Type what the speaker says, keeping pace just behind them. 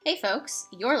Hey folks,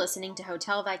 you're listening to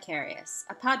Hotel Vicarious,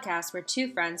 a podcast where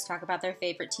two friends talk about their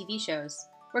favorite TV shows.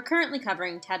 We're currently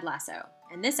covering Ted Lasso,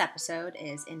 and this episode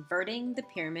is Inverting the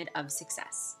Pyramid of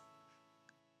Success.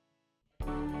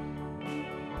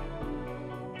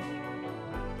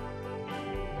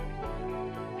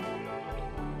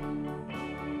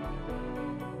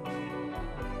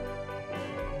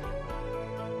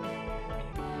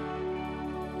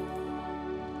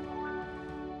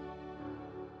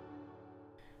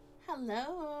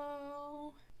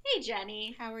 Hello. Hey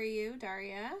Jenny. How are you,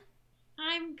 Daria?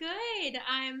 I'm good.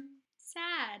 I'm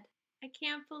sad. I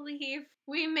can't believe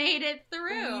we made it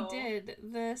through. We did.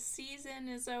 The season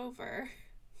is over.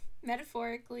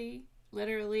 Metaphorically,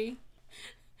 literally.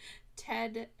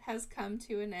 Ted has come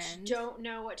to an end. Don't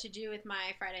know what to do with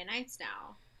my Friday nights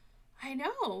now. I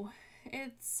know.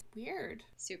 It's weird.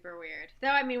 Super weird. Though,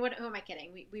 I mean, who am I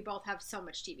kidding? We both have so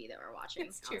much TV that we're watching.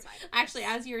 It's true. Actually,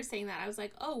 as you were saying that, I was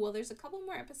like, oh, well, there's a couple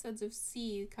more episodes of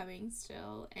C coming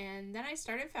still. And then I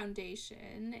started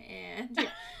Foundation, and...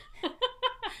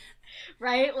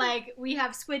 Right? Like, we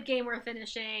have Squid Game we're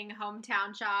finishing,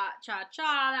 Hometown Cha-Cha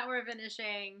that we're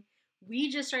finishing.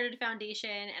 We just started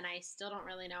Foundation, and I still don't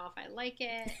really know if I like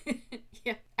it.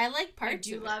 Yeah, I like parts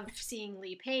I do love seeing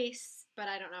Lee Pace, but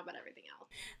I don't know about everything else.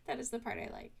 That is the part I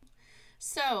like.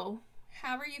 So,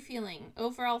 how are you feeling?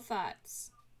 Overall thoughts?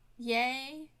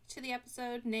 Yay to the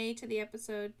episode, nay to the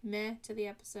episode, meh to the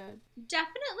episode?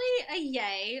 Definitely a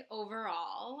yay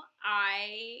overall.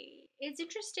 It's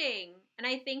interesting. And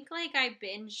I think, like, I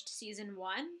binged season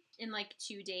 1 in, like,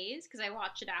 2 days because I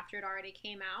watched it after it already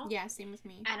came out. Yeah, same with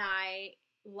me. And I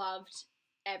loved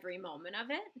every moment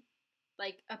of it.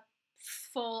 Like, a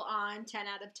full-on 10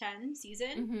 out of 10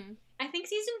 season. Mm-hmm. I think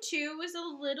season 2 was a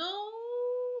little,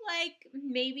 like,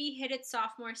 maybe hit its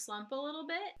sophomore slump a little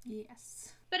bit.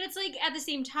 Yes. But it's, like, at the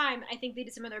same time, I think they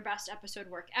did some of their best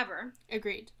episode work ever.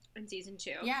 Agreed. In season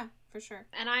 2. Yeah, for sure.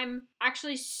 And I'm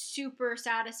actually super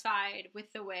satisfied with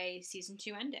the way season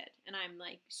 2 ended. And I'm,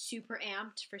 like, super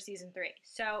amped for season 3.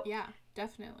 So, yeah,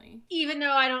 definitely. Even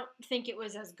though I don't think it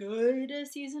was as good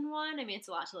as season 1, I mean, it's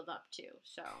a lot to live up to,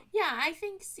 so. Yeah, I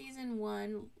think season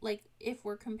 1, like, if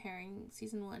we're comparing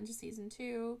season 1 to season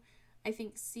 2, I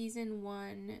think season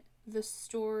 1, the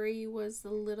story was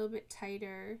a little bit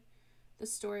tighter. The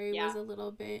story was a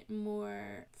little bit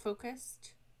more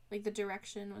focused. Like, the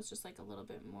direction was just, like, a little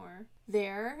bit more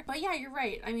there. But, yeah, you're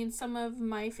right. I mean, some of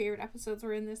my favorite episodes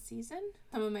were in this season.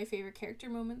 Some of my favorite character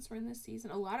moments were in this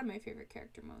season. A lot of my favorite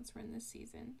character moments were in this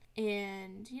season.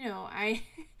 And, you know, I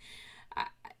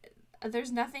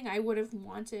there's nothing I would have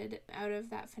wanted out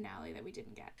of that finale that we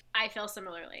didn't get. I feel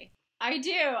similarly. I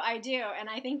do. And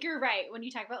I think you're right. When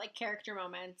you talk about, like, character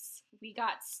moments, we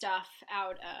got stuff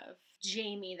out of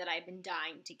Jamie that I've been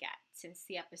dying to get since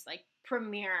the episode, like,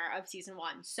 premiere of season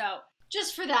 1. So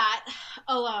just for that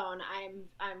alone,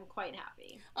 I'm quite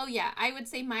happy. Oh yeah, I would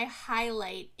say my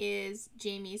highlight is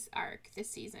Jamie's arc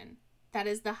this season. That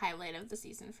is the highlight of the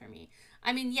season for me.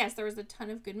 I mean, yes, there was a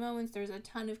ton of good moments. There was a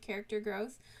ton of character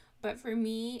growth. But for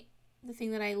me, the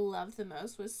thing that I loved the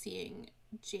most was seeing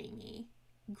Jamie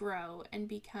grow and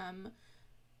become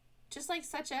just, like,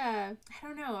 such a, I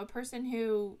don't know, a person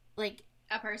who, like...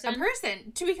 A person?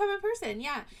 To become a person,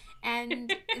 yeah.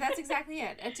 And that's exactly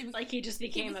it. Like, he just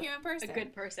became a person. A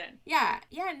good person. Yeah,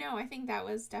 no, I think that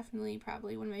was definitely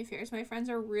probably one of my favorites. My friends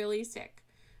are really sick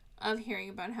of hearing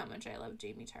about how much I love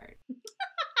Jamie Tart.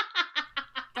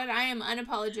 But I am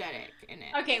unapologetic in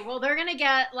it. Okay, well, they're going to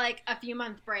get, like, a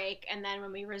few-month break, and then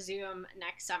when we resume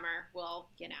next summer, we'll,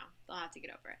 you know, they'll have to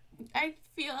get over it.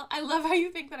 I love how you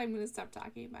think that I'm going to stop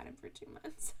talking about him for 2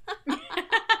 months.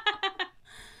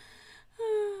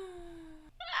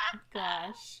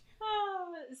 Gosh.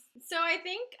 So I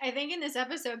think in this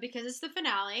episode, because it's the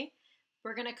finale,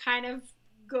 we're going to kind of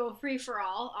go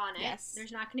free-for-all on it. Yes.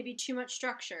 There's not going to be too much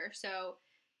structure, so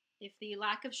if the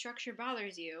lack of structure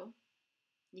bothers you,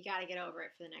 you got to get over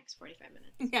it for the next 45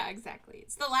 minutes. Yeah, exactly.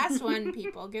 It's the last one,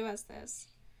 people. Give us this.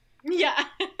 Yeah.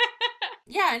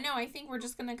 Yeah, no, I think we're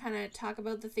just going to kind of talk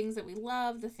about the things that we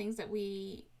love, the things that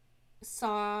we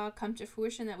saw come to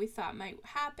fruition that we thought might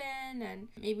happen, and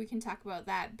maybe we can talk about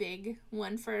that big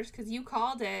one first, because you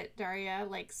called it, Daria,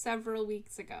 like several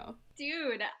weeks ago.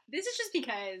 Dude, this is just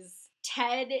because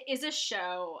Ted is a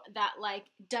show that, like,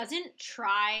 doesn't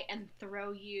try and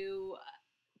throw you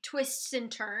twists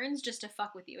and turns just to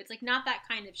fuck with you. It's, like, not that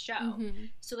kind of show. Mm-hmm.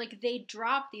 So, like, they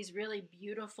drop these really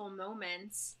beautiful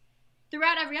moments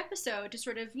throughout every episode to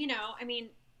sort of, you know, I mean,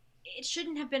 it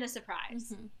shouldn't have been a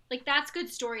surprise. Mm-hmm. Like, that's good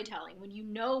storytelling when you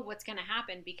know what's going to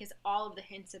happen because all of the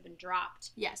hints have been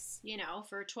dropped. Yes. You know,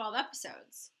 for 12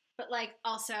 episodes. But, like,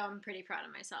 also I'm pretty proud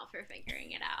of myself for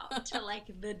figuring it out to, like,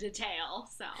 the detail.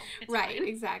 So, it's Right, fine.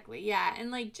 exactly. Yeah, and,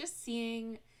 like, just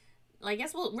seeing, I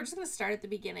guess we're just going to start at the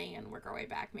beginning and work our way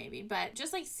back maybe, but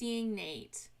just, like, seeing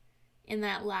Nate in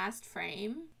that last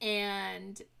frame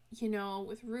and, you know,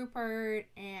 with Rupert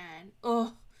and,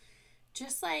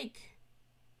 just, like,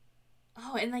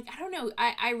 and, like, I don't know,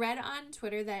 I read on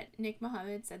Twitter that Nick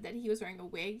Mohammed said that he was wearing a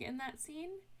wig in that scene.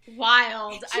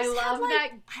 Wild. I Just love had, like,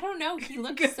 that. I don't know, he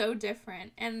looked so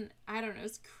different, and I don't know,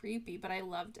 it's creepy, but I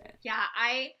loved it. Yeah,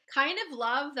 I kind of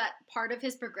love that part of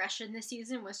his progression this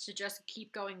season was to just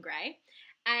keep going gray.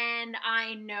 And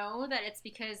I know that it's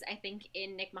because I think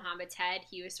in Nick Mohammed's head,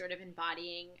 he was sort of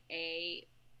embodying a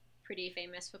pretty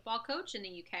famous football coach in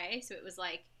the UK. So it was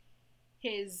like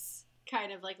his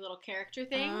kind of like little character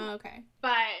thing. Okay.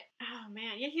 But oh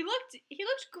man, yeah, he looked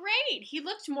great. He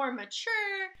looked more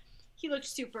mature. He looked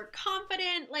super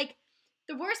confident. Like,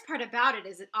 the worst part about it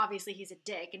is that obviously he's a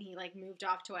dick and he like moved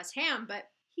off to West Ham, but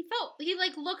he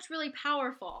like looked really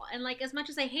powerful. And like, as much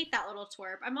as I hate that little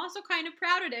twerp, I'm also kind of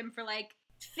proud of him for like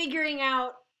figuring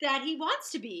out that he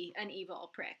wants to be an evil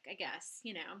prick, I guess.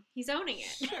 You know, he's owning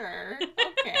it. Sure.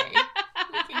 Okay.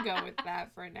 We can go with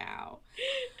that for now.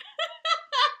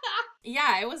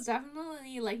 Yeah, it was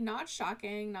definitely, like, not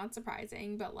shocking, not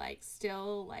surprising, but, like,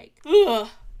 still, like, ugh,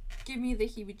 give me the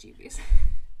heebie-jeebies.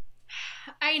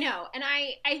 I know. And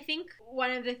I think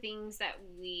one of the things that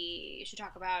we should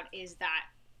talk about is that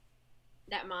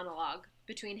monologue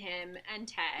between him and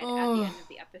Ted at the end of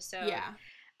the episode. Yeah.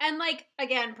 And, like,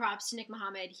 again, props to Nick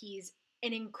Mohammed. He's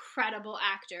an incredible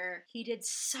actor. He did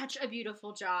such a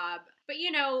beautiful job. But,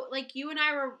 you know, like, you and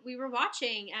we were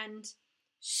watching, and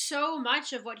so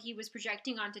much of what he was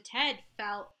projecting onto Ted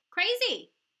felt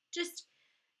crazy. Just,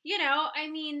 you know, I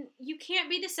mean, you can't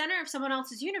be the center of someone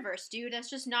else's universe, dude. That's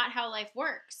just not how life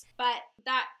works. But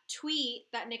that tweet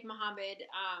that Nick Mohammed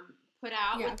put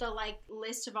out with the, like,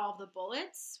 list of all the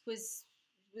bullets was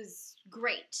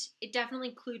great. It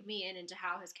definitely clued me into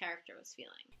how his character was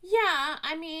feeling. Yeah,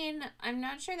 I mean, I'm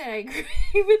not sure that I agree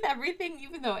with everything,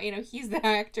 even though, you know, he's the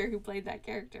actor who played that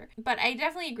character. But I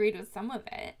definitely agreed with some of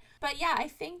it. But yeah, I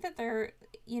think that there,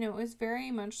 you know, it was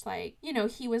very much like, you know,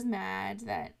 he was mad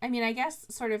that, I mean, I guess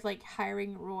sort of like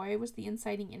hiring Roy was the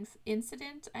inciting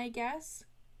incident, I guess.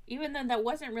 Even though that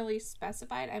wasn't really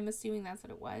specified, I'm assuming that's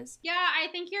what it was. Yeah, I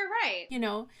think you're right. You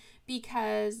know,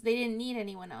 because they didn't need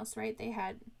anyone else, right? They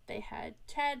had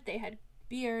Ted, they had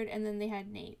Beard, and then they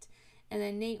had Nate. And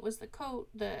then Nate was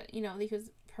he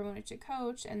was promoted to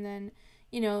coach, and then,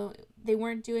 you know, they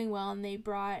weren't doing well, and they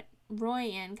brought Roy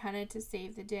in kind of to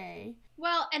save the day.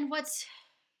 Well, and what's,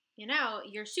 you know,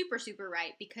 you're super, super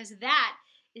right, because that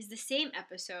is the same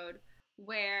episode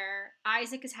where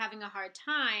Isaac is having a hard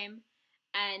time,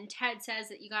 and Ted says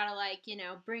that you gotta, like, you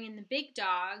know, bring in the big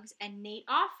dogs, and Nate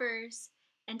offers,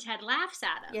 and Ted laughs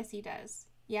at him. Yes, he does.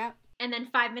 Yep. And then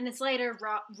 5 minutes later,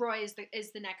 Roy is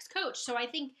the next coach. So I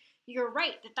think you're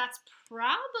right that's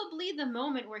probably the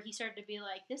moment where he started to be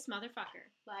like, this motherfucker.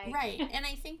 Like, right. And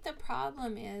I think the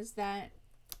problem is that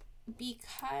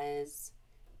because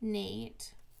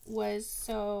Nate was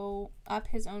so up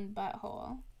his own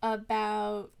butthole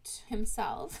about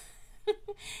himself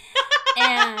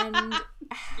and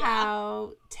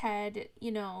how Ted,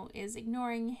 you know, is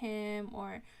ignoring him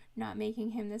or not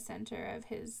making him the center of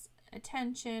his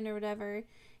attention or whatever,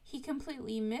 he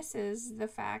completely misses the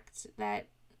fact that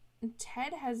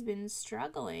Ted has been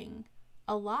struggling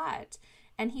a lot,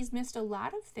 and he's missed a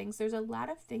lot of things. There's a lot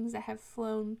of things that have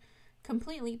flown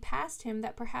completely past him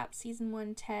that perhaps season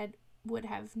 1 Ted would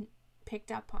have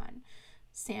picked up on.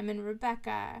 Sam and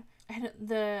Rebecca,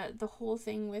 the whole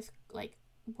thing with, like,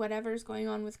 whatever's going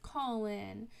on with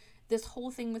Colin, this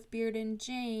whole thing with Beard and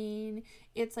Jane.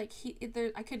 It's like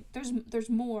there's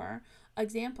more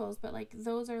examples, but, like,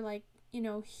 those are, like, you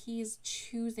know, he's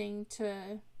choosing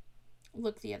to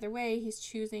look the other way. He's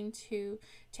choosing to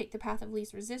take the path of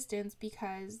least resistance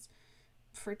because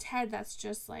for Ted that's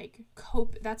just like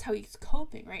that's how he's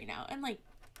coping right now, and, like,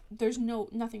 there's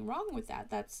nothing wrong with that.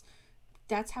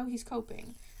 That's how he's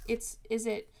coping. Is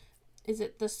it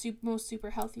the most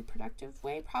super healthy productive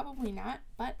way? Probably not,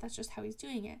 but that's just how he's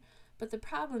doing it. But the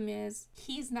problem is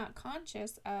he's not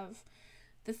conscious of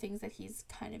the things that he's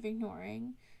kind of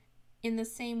ignoring, in the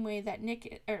same way that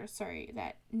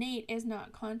that Nate is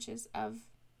not conscious of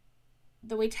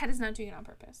the way Ted is not doing it on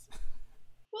purpose.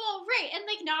 well, right, and,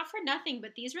 like, not for nothing,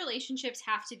 but these relationships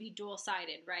have to be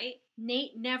dual-sided, right?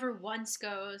 Nate never once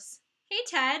goes, hey,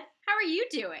 Ted, how are you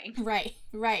doing?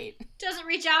 Right. Doesn't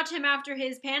reach out to him after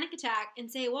his panic attack and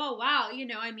say, whoa, wow, you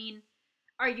know, I mean,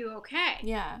 are you okay?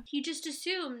 Yeah. He just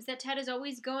assumes that Ted is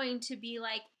always going to be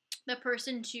like, the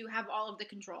person to have all of the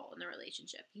control in the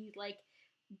relationship. He, like,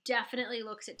 definitely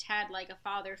looks at Ted like a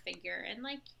father figure. And,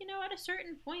 like, you know, at a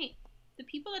certain point, the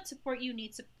people that support you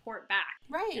need support back.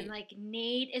 Right. And, like,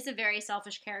 Nate is a very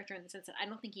selfish character in the sense that I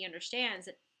don't think he understands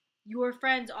that your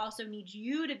friends also need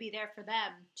you to be there for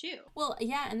them, too. Well,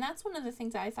 yeah, and that's one of the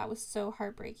things that I thought was so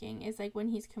heartbreaking is, like, when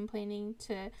he's complaining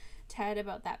to Ted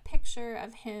about that picture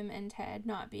of him and Ted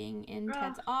not being in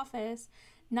Ted's office,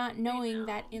 not knowing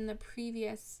that in the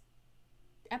previous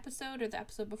episode or the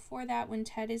episode before that, when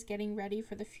Ted is getting ready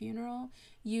for the funeral,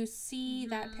 you see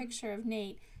that picture of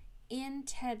Nate in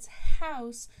Ted's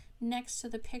house next to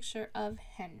the picture of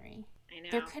Henry. I know.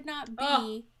 There could not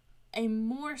be a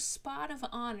more spot of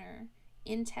honor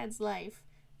in Ted's life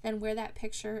than where that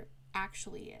picture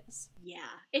actually is. Yeah.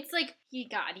 It's like,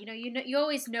 God, you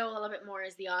always know a little bit more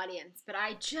as the audience, but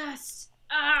I just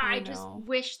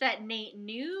wish that Nate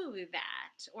knew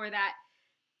that, or that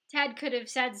Ted could have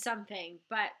said something.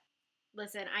 But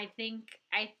listen, I think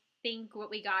what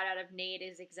we got out of Nate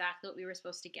is exactly what we were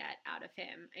supposed to get out of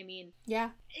him. I mean, yeah,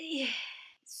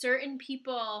 certain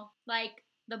people, like,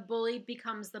 the bully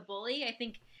becomes the bully, I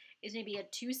think is maybe a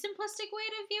too simplistic way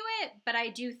to view it, but I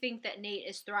do think that Nate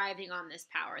is thriving on this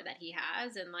power that he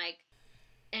has, and, like,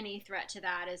 any threat to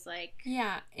that is, like...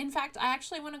 Yeah, in fact, I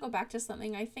actually want to go back to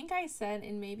something I think I said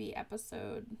in maybe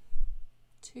episode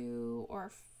 2 or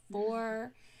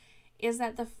 4, is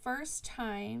that the first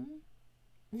time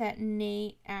that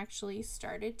Nate actually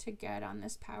started to get on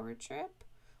this power trip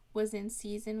was in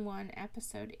season 1,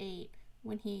 episode 8,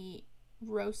 when he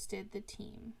roasted the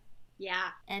team.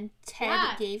 Yeah. And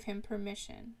Ted gave him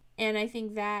permission. And I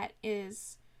think that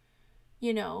is,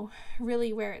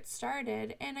 really where it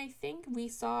started. And I think we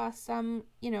saw some,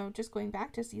 just going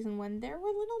back to season 1, there were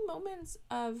little moments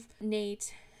of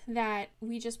Nate that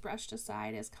we just brushed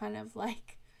aside as kind of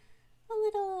like a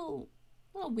little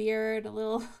weird, a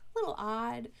little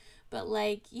odd, but,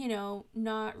 like,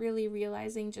 not really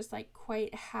realizing just, like,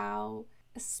 quite how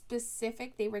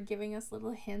specific they were giving us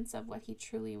little hints of what he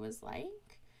truly was like.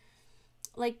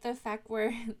 Like the fact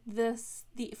where the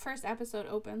first episode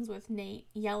opens with Nate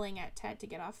yelling at Ted to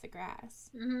get off the grass.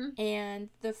 Mm-hmm. And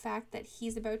the fact that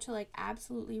he's about to, like,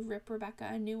 absolutely rip Rebecca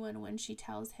a new one when she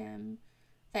tells him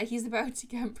that he's about to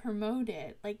get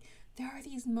promoted. Like, there are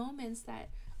these moments that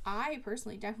I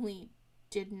personally definitely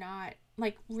did not,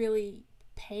 like, really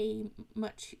pay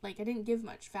much, like, I didn't give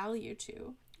much value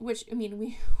to. Which, I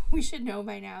mean, we should know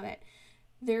by now that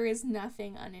there is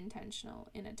nothing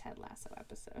unintentional in a Ted Lasso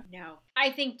episode. No.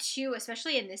 I think, too,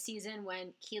 especially in this season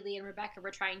when Keely and Rebecca were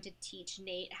trying to teach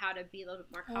Nate how to be a little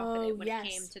bit more confident when it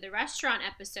came to the restaurant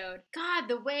episode. God,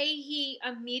 the way he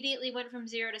immediately went from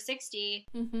 0 to 60,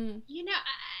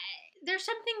 there's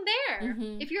something there.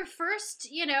 Mm-hmm. If your first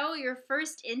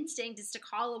instinct is to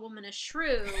call a woman a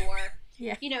shrew or...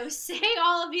 Yeah. Say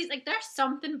all of these, like, there's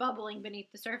something bubbling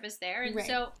beneath the surface there. And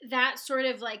so that sort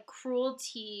of, like,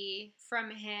 cruelty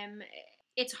from him,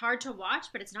 it's hard to watch,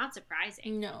 but it's not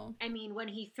surprising. No. I mean, when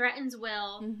he threatens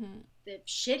Will, the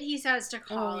shit he says to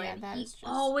Colin, he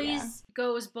always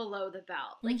goes below the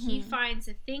belt. Like, he finds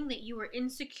the thing that you were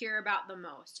insecure about the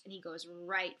most, and he goes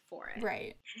right for it.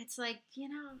 Right. And it's like,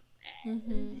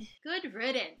 good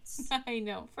riddance. I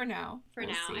know, for now. We'll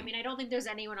see. I mean, I don't think there's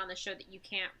anyone on the show that you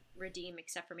can't redeem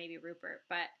except for maybe Rupert,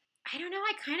 but I don't know,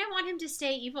 I kind of want him to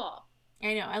stay evil.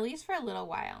 I know, at least for a little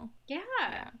while.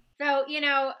 Yeah. So,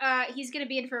 he's going to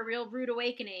be in for a real rude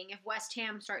awakening if West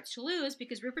Ham starts to lose,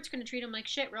 because Rupert's going to treat him like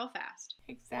shit real fast.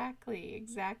 Exactly.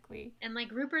 And,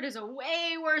 like, Rupert is a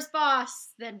way worse boss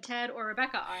than Ted or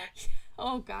Rebecca are.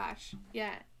 Oh gosh.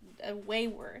 Yeah, way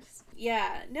worse.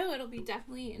 Yeah, no, it'll be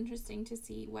definitely interesting to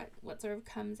see what sort of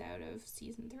comes out of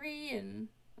season 3, and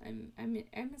I'm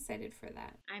excited for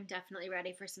that. I'm definitely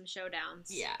ready for some showdowns.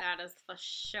 Yeah. That is for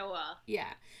sure. Yeah.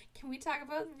 Can we talk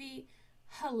about the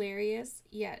hilarious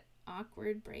yet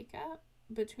awkward breakup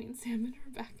between Sam and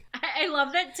Rebecca? I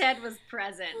love that Ted was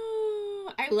present.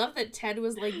 Oh, I love that Ted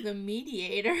was, like, the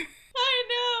mediator. I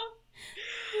know.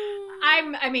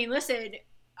 I mean, listen,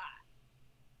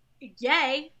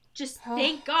 yay. Just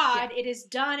thank God it is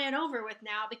done and over with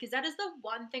now, because that is the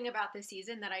one thing about this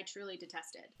season that I truly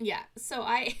detested. Yeah, so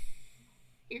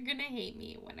you're gonna hate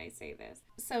me when I say this.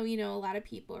 So, a lot of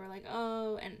people are like,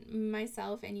 oh, and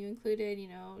myself and you included,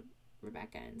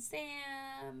 Rebecca and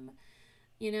Sam,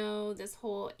 this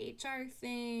whole HR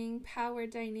thing, power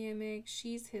dynamic,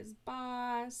 she's his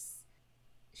boss.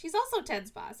 She's also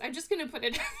Ted's boss. I'm just gonna put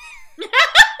it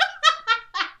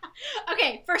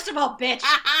Okay, first of all, bitch,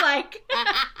 like,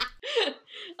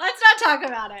 let's not talk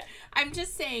about it. I'm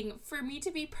just saying, for me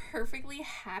to be perfectly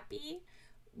happy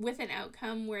with an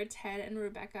outcome where Ted and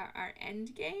Rebecca are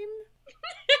endgame,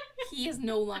 he is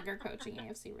no longer coaching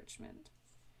AFC Richmond.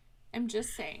 I'm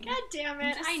just saying. God damn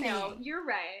it. I know. You're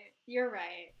right. You're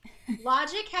right.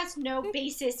 Logic has no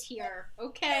basis here,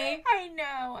 okay? I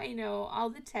know. All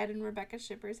the Ted and Rebecca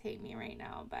shippers hate me right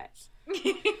now, but...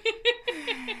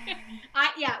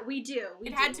 Yeah, we do.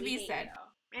 It had to be said.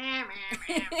 I'm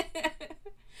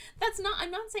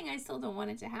not saying I still don't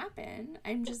want it to happen.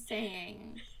 I'm just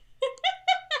saying...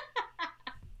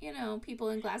 people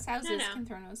in glass houses can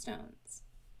throw no stones.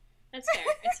 That's fair.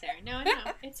 It's fair. No,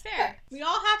 it's fair. We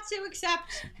all have to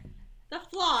accept the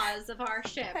flaws of our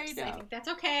ships. I know. I think that's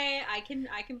okay. I can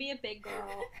be a big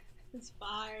girl. It's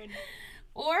fine.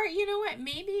 Or, you know what?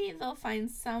 Maybe they'll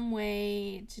find some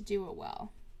way to do it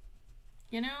well.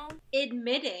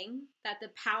 Admitting that the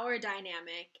power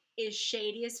dynamic is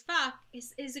shady as fuck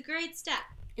is a great step.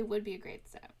 It would be a great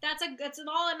step. That's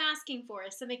all I'm asking for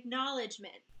is some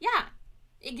acknowledgement. Yeah.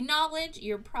 Acknowledge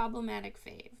your problematic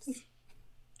faves.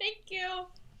 Thank you.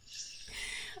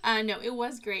 No, it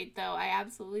was great, though. I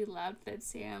absolutely loved that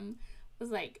Sam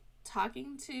was,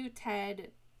 talking to Ted,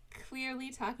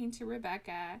 clearly talking to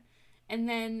Rebecca, and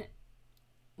then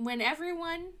when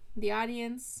everyone, the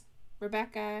audience,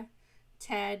 Rebecca,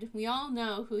 Ted, we all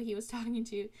know who he was talking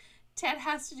to, Ted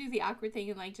has to do the awkward thing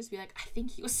and, just be like, I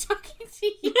think he was talking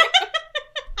to you.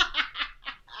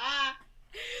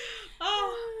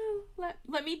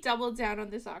 Let me double down on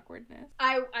this awkwardness.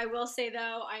 I will say,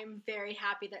 though, I'm very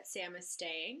happy that Sam is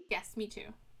staying. Yes, me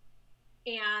too.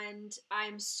 And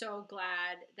I'm so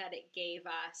glad that it gave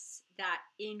us that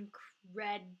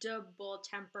incredible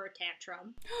temper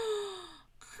tantrum.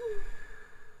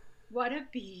 What a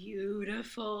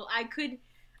beautiful... I could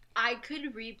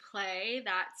replay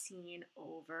that scene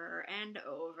over and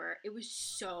over. It was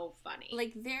so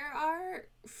funny. There are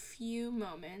few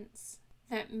moments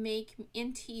that make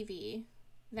in TV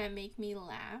that make me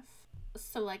laugh.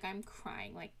 So I'm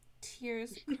crying,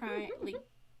 tears crying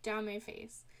down my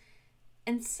face.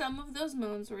 And some of those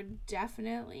moments were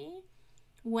definitely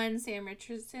when Sam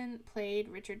Richardson played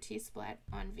Richard T. Splett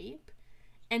on Veep.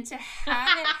 And to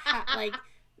have it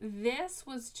this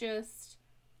was just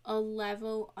a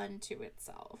level unto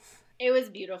itself. It was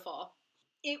beautiful.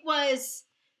 It was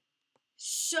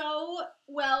so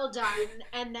well done.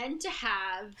 And then to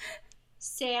have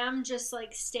Sam just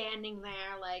standing there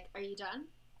are you done?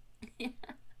 Yeah.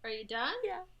 Are you done?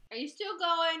 Yeah. Are you still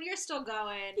going? You're still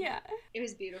going. Yeah. It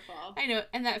was beautiful. I know.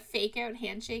 And that fake out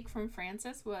handshake from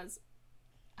Francis was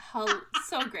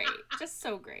so great. Just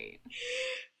so great.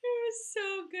 It was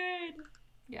so good.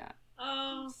 Yeah.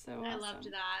 Oh, so awesome. I loved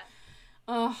that.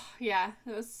 Oh, yeah.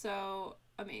 It was so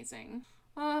amazing.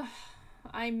 Oh,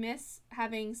 I miss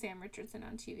having Sam Richardson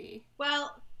on TV.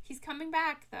 Well, he's coming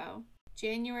back, though.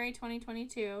 January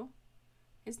 2022.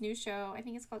 His new show, I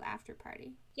think it's called After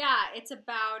Party. Yeah, it's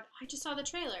about... I just saw the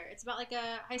trailer. It's about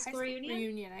a high school reunion?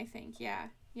 Reunion, I think, yeah.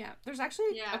 Yeah. There's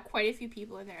actually quite a few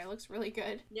people in there. It looks really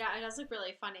good. Yeah, it does look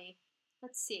really funny.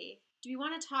 Let's see. Do we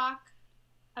want to talk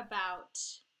about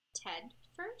Ted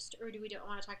first? Or do we don't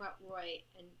want to talk about Roy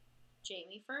and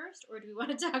Jamie first? Or do we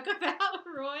want to talk about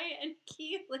Roy and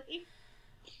Keeley?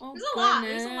 Oh, There's a lot.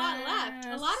 There's a lot left.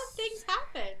 A lot of things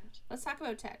happened. Let's talk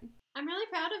about Ted. I'm really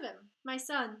proud of him. My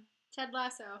son, Ted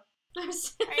Lasso.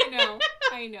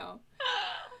 I know.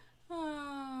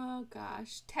 Oh,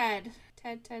 gosh. Ted.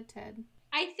 I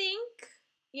think,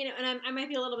 and I might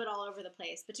be a little bit all over the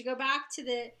place, but to go back to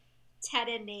the Ted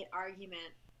and Nate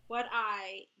argument, what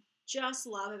I just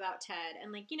love about Ted,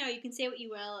 and you can say what you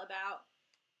will about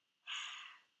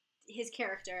his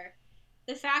character,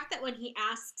 the fact that when he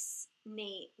asks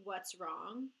Nate what's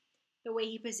wrong, the way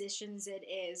he positions it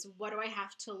is, what do I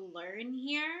have to learn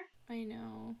here? I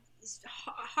know. It's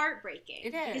heartbreaking.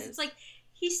 It is. Because it's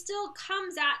he still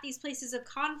comes at these places of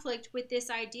conflict with this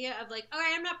idea of okay,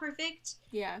 I'm not perfect.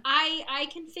 Yeah. I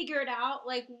can figure it out,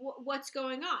 what's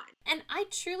going on. And I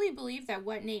truly believe that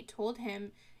what Nate told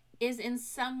him is in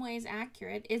some ways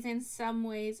accurate, is in some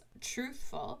ways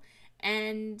truthful,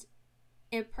 and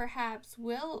it perhaps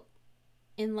will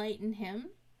enlighten him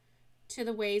to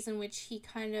the ways in which he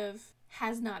kind of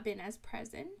has not been as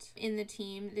present in the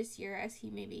team this year as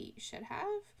he maybe should have.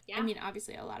 Yeah. I mean,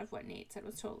 obviously a lot of what Nate said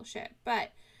was total shit,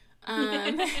 but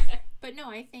but no,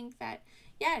 I think that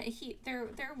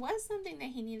there was something that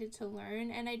he needed to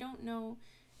learn, and I don't know,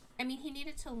 I mean, he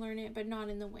needed to learn it, but not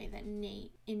in the way that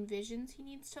Nate envisions he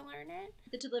needs to learn it.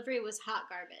 The delivery was hot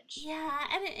garbage. Yeah,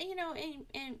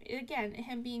 and again,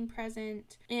 him being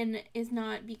present is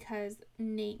not because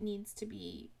Nate needs to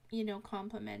be,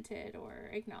 complimented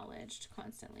or acknowledged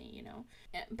constantly,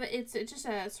 but it's just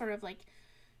a sort of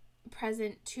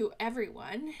present to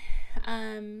everyone.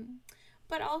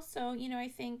 But also, you know, I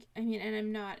think, I mean, and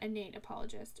I'm not a Nate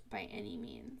apologist by any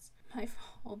means. I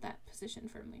hold that position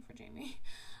firmly for Jamie.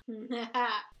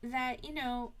 That, you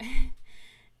know,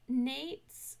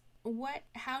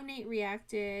 how Nate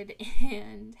reacted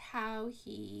and how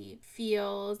he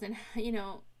feels, and, you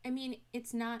know, I mean,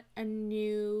 it's not a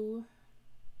new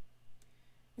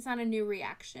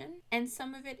reaction, and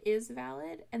some of it is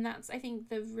valid, and that's, I think,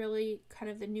 the really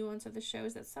kind of the nuance of the show,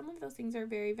 is that some of those things are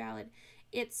very valid.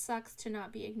 It sucks to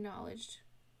not be acknowledged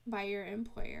by your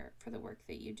employer for the work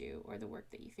that you do, or the work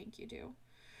that you think you do,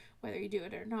 whether you do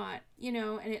it or not, you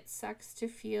know, and it sucks to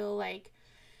feel like,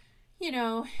 you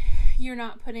know, you're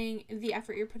not putting, the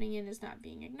effort you're putting in is not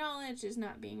being acknowledged, is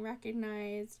not being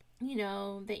recognized, you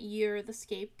know, that you're the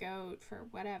scapegoat for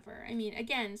whatever. I mean,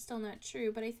 again, still not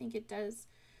true, but I think it does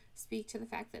speak to the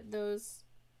fact that those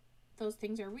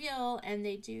things are real, and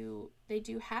they do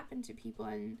happen to people,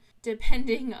 and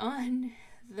depending on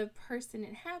the person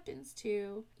it happens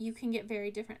to, you can get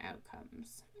very different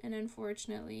outcomes. And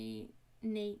unfortunately,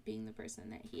 Nate, being the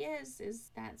person that he is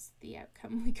that's the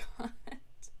outcome we got.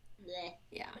 Blech.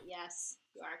 Yeah. Yes,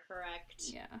 you are correct.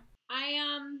 Yeah.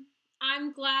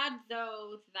 I'm glad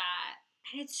though that,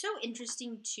 and it's so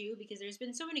interesting too, because there's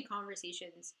been so many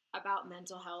conversations about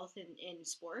mental health in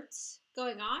sports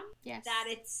going on. Yes. That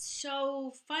it's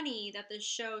so funny that the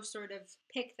show sort of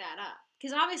picked that up.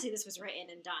 Because obviously this was written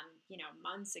and done, you know,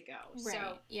 months ago. Right.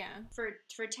 So yeah.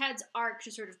 For Ted's arc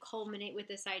to sort of culminate with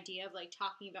this idea of like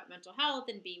talking about mental health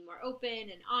and being more open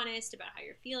and honest about how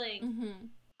you're feeling, Mm-hmm.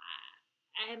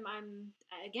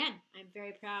 I'm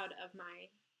very proud of my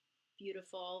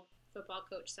beautiful football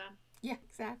coach son. Yeah,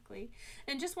 exactly.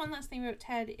 And just one last thing about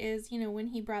Ted is, you know, when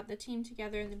he brought the team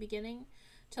together in the beginning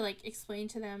to like explain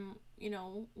to them, you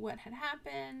know, what had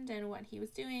happened and what he was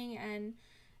doing, and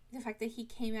the fact that he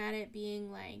came at it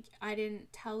being like, I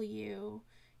didn't tell you,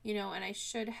 you know, and I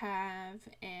should have,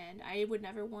 and I would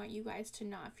never want you guys to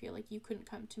not feel like you couldn't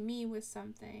come to me with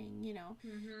something, you know.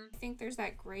 Mm-hmm. I think there's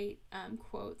that great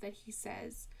quote that he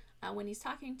says when he's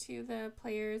talking to the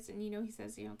players, and, you know, he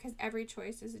says, you know, because every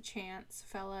choice is a chance,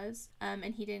 fellas, and I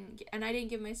didn't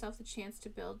give myself the chance to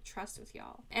build trust with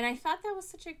y'all. And I thought that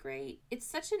was it's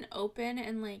such an open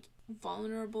and like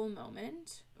vulnerable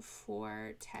moment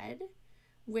for Ted,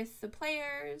 with the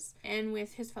players and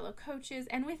with his fellow coaches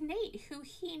and with Nate, who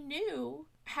he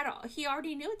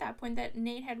already knew at that point that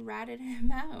Nate had ratted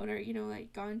him out, or, you know,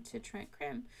 like gone to Trent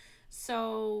Krim.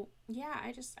 So yeah,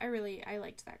 I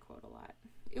liked that quote a lot.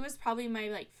 It was probably my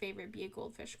like favorite Be a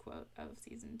Goldfish quote of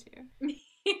season 2.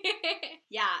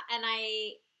 Yeah, and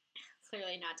I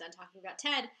clearly not done talking about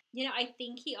Ted. You know, I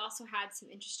think he also had some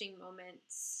interesting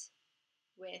moments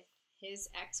with his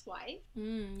ex-wife.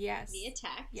 Yes. Via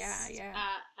text. Yeah.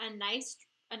 A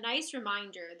nice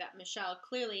reminder that Michelle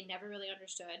clearly never really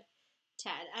understood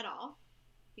Ted at all,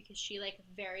 because she like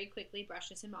very quickly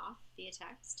brushes him off via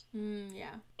text.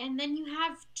 Yeah. And then you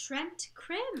have Trent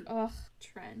Krim. Ugh,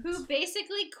 Trent. Who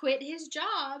basically quit his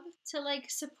job to like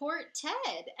support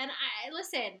Ted. And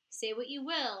listen, say what you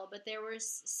will, but there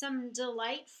was some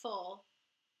delightful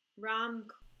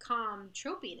rom-com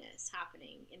tropiness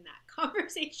happening in that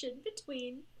conversation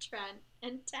between Trent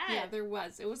and Ted. Yeah, there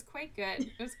was. It was quite good.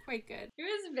 It was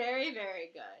very,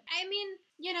 very good. I mean,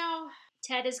 you know,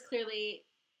 Ted is clearly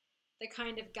the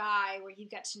kind of guy where you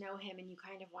get to know him and you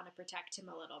kind of want to protect him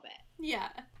a little bit. Yeah.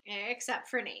 Except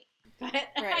for Nate. But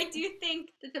right. I do think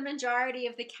that the majority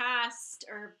of the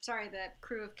the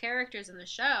crew of characters in the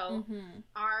show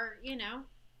are, you know,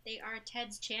 they are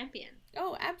Ted's champion.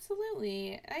 Oh,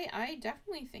 absolutely. I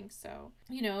definitely think so.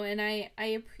 You know, and I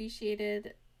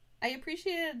appreciated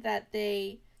that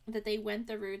they went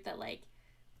the route that like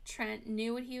Trent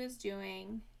knew what he was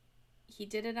doing. He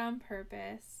did it on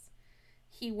purpose.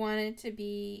 He wants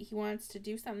to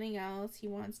do something else. He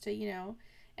wants to, you know,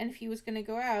 and if he was going to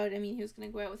go out, I mean, he was going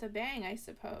to go out with a bang, I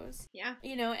suppose. Yeah.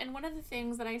 You know, and one of the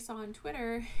things that I saw on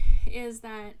Twitter is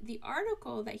that the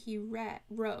article that he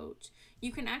wrote,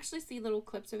 you can actually see little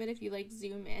clips of it if you like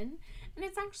zoom in, and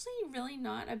it's actually really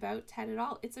not about Ted at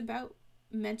all. It's about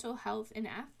mental health in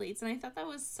athletes, and I thought that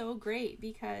was so great,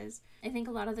 because I think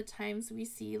a lot of the times we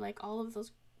see like all of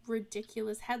those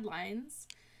ridiculous headlines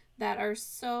that are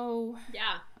so,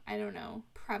 I don't know,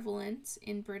 prevalent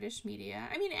in British media.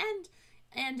 I mean,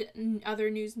 and other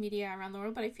news media around the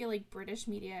world, but I feel like British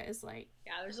media is like...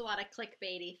 Yeah, there's a lot of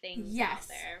clickbaity things out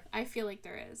there. I feel like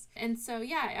there is. And so,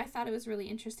 yeah, I thought it was really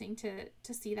interesting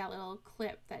to see that little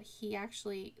clip that he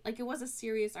actually... Like, it was a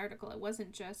serious article. It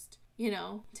wasn't just, you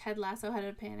know, Ted Lasso had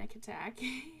a panic attack.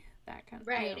 that kind of,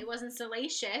 Right. It wasn't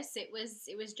salacious. It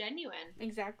was genuine.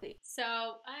 Exactly. So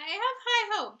I have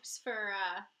high hopes for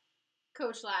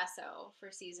Coach Lasso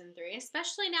for season 3,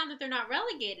 especially now that they're not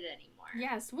relegated anymore.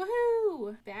 Yes,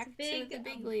 woohoo! Back to the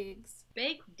big leagues.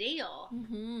 Big deal.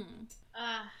 Mm-hmm.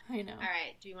 I know. All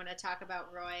right, do you want to talk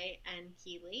about Roy and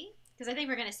Keeley? Because I think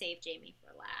we're going to save Jamie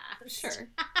for last. Sure.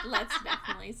 Let's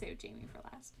definitely save Jamie for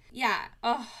last. Yeah.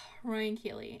 Oh, Roy and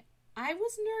Keeley. I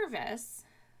was nervous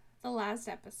the last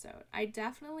episode. I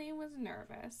definitely was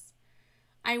nervous.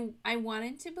 I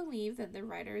wanted to believe that the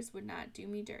writers would not do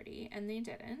me dirty, and they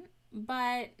didn't.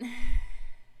 But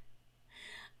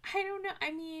I don't know.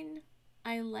 I mean,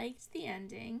 I liked the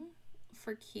ending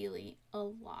for Keeley a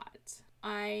lot.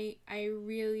 I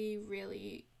really,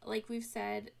 really, like we've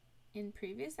said in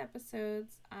previous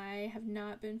episodes, I have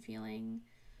not been feeling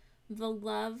the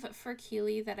love for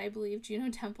Keeley that I believe Juno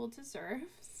Temple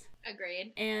deserves.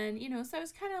 Agreed. And, so I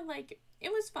was kind of like,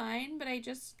 it was fine, but I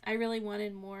really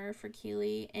wanted more for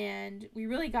Keeley, and we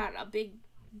really got a big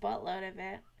buttload of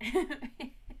it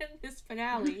in this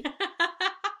finale.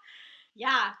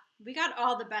 Yeah, we got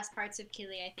all the best parts of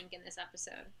Keeley, I think, in this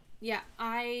episode. Yeah,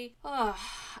 I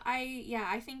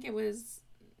think it was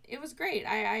great.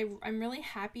 I'm really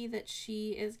happy that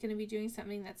she is going to be doing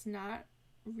something that's not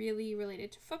really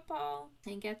related to football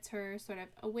and gets her sort of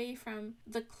away from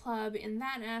the club in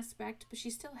that aspect, but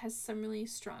she still has some really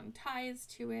strong ties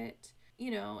to it,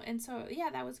 and so,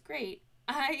 yeah, that was great.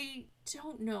 I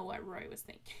don't know what Roy was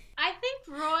thinking. I think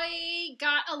Roy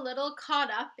got a little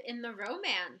caught up in the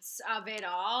romance of it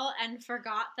all and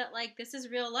forgot that, like, this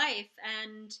is real life,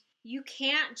 and you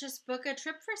can't just book a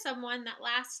trip for someone that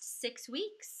lasts 6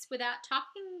 weeks without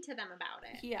talking to them about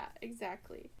it. Yeah,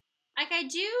 exactly. Like, I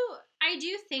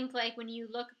do think, like, when you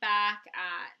look back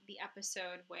at the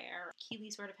episode where Keeley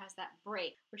sort of has that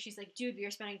break, where she's like, dude, we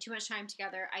are spending too much time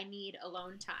together, I need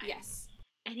alone time. Yes.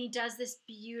 And he does this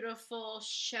beautiful,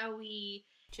 showy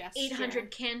gesture.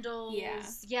 800 candles.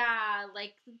 Yeah,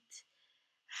 like,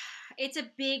 it's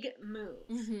a big move,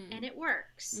 and it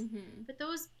works. But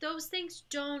those things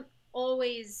shouldn't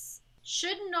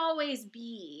always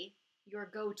be your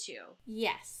go-to.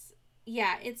 Yes.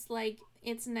 Yeah, it's like,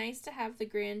 it's nice to have the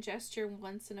grand gesture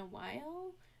once in a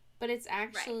while, but it's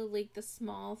actually like the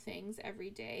small things every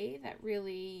day that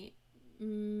really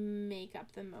make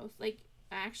up the most, like,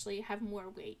 actually have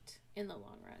more weight in the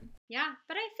long run. Yeah,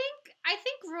 but I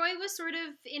think Roy was sort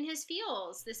of in his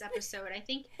feels this episode. I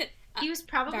think he was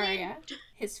probably Daria,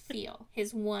 his feel,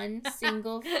 his one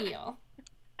single feel.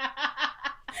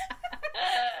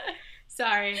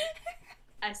 Sorry,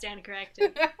 I stand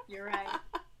corrected. You're right.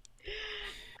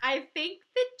 I think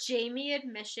the Jamie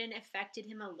admission affected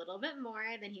him a little bit more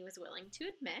than he was willing to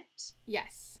admit.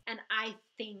 Yes. And I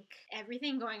think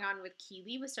everything going on with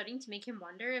Keeley was starting to make him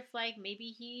wonder if, like,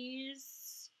 maybe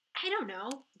he's, I don't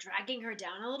know, dragging her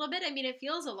down a little bit. I mean, it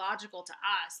feels illogical to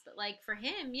us, but, like, for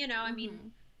him, I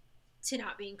mean, to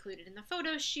not be included in the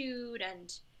photo shoot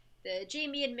and the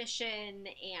Jamie admission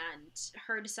and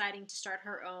her deciding to start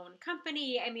her own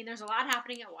company. I mean, there's a lot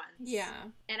happening at once. Yeah.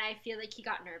 And I feel like he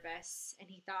got nervous and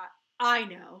he thought, I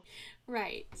know.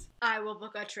 Right. I will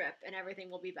book a trip and everything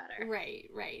will be better.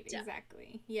 Right, yeah.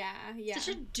 Exactly. Yeah. Such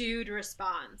a dude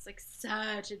response. Like,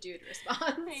 such a dude response.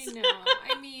 I know.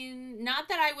 I mean, not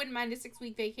that I wouldn't mind a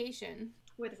 6-week vacation.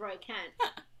 With Roy Kent.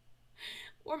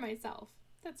 Or myself.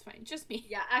 That's fine. Just me.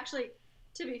 Yeah, actually,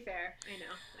 to be fair, I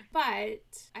know.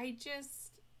 But I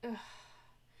just,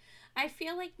 I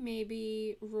feel like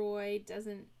maybe Roy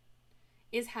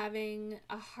is having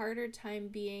a harder time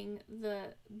being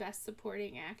the best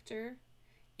supporting actor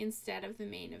instead of the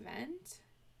main event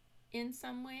in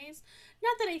some ways.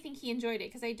 Not that I think he enjoyed it,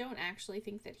 because I don't actually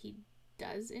think that he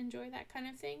does enjoy that kind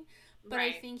of thing. But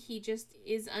right. I think he just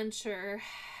is unsure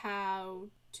how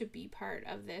to be part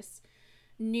of this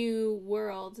new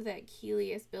world that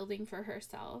Keeley is building for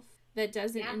herself that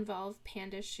doesn't involve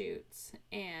panda shoots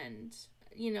and,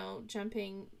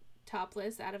 jumping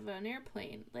topless out of an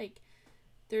airplane. Like,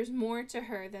 there's more to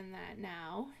her than that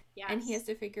now. Yes. And he has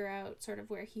to figure out sort of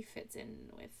where he fits in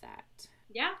with that.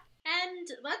 Yeah. And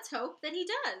let's hope that he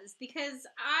does, because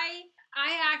I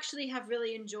actually have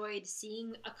really enjoyed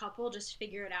seeing a couple just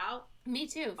figure it out. Me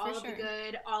too, for all of the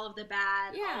good, all of the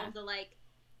bad, all of the, like,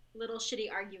 little shitty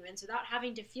arguments without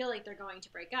having to feel like they're going to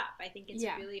break up. I think it's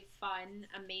a really fun,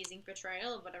 amazing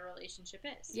portrayal of what a relationship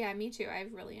is. Yeah, me too.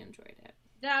 I've really enjoyed it.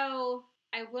 Though,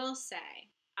 I will say,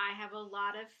 I have a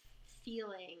lot of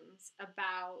feelings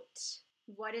about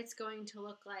what it's going to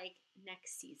look like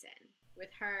next season with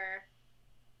her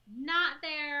not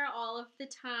there all of the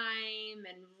time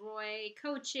and Roy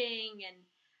coaching, and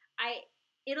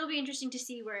it'll be interesting to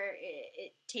see where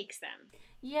it takes them.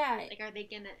 Yeah. Like, are they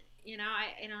gonna,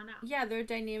 I don't know. Yeah, their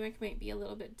dynamic might be a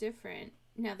little bit different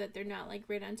now that they're not like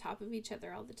right on top of each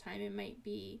other all the time. It might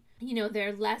be,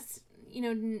 they're less,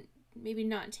 maybe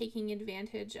not taking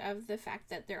advantage of the fact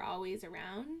that they're always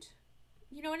around.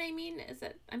 You know what I mean? Is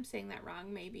that I'm saying that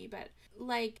wrong maybe, but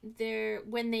like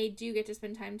when they do get to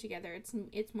spend time together,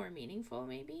 it's more meaningful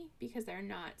maybe because they're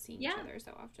not seeing each other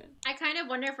so often. I kind of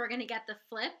wonder if we're gonna get the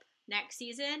flip next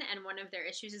season, and one of their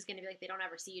issues is gonna be like they don't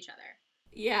ever see each other.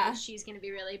 Yeah. She's gonna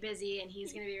be really busy, and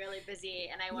he's gonna be really busy,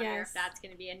 and I wonder if that's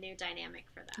gonna be a new dynamic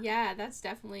for them. Yeah, that's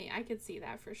definitely. I could see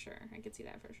that for sure.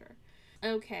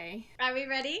 Okay. Are we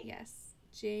ready? Yes.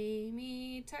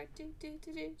 Jamie talk Jamie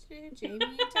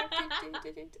talk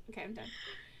Okay, I'm done.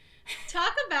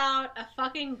 Talk about a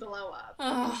fucking glow up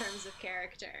in terms of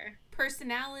character,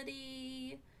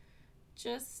 personality,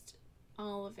 just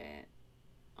all of it.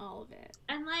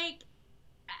 And like,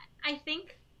 I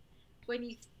think when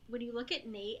you look at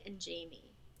Nate and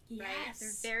Jamie, right, they're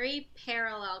very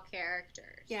parallel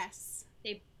characters. Yes.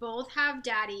 They both have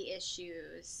daddy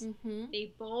issues. Mm-hmm.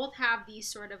 They both have these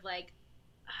sort of like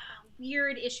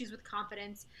weird issues with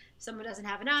confidence. Someone doesn't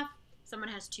have enough. Someone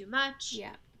has too much.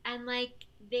 Yeah. And like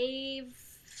they've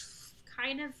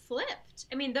kind of flipped.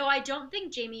 I mean, though I don't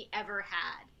think Jamie ever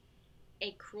had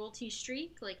a cruelty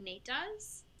streak like Nate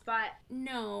does. But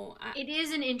no,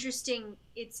 it's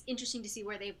interesting to see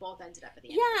where they both ended up at the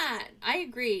end. Yeah, I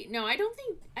agree. No, I don't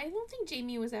think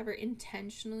Jamie was ever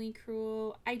intentionally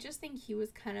cruel. I just think he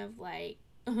was kind of like,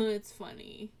 oh, it's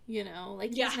funny,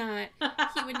 like he's not.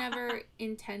 He would never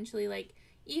intentionally like.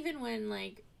 Even when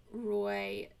like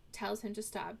Roy tells him to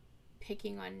stop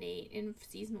picking on Nate in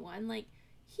season 1, like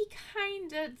he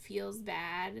kind of feels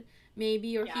bad.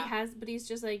 Maybe, or he has, but he's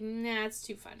just like, nah, it's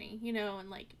too funny, and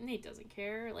like Nate doesn't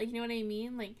care, like, you know what I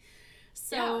mean, like,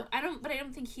 so I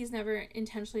don't think he's never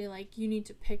intentionally like, you need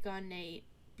to pick on Nate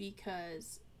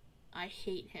because I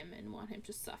hate him and want him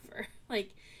to suffer.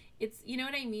 Like, it's, you know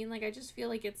what I mean, like, I just feel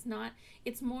like it's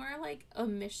more like a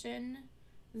mission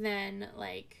than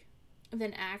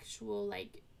actual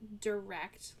like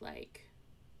direct like,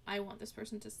 I want this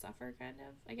person to suffer, kind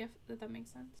of. I guess that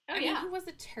makes sense. I mean, he was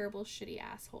a terrible, shitty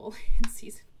asshole in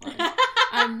season 1.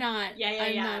 I'm not.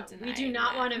 I'm not denying. We do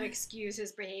not want to excuse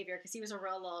his behavior because he was a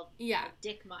real little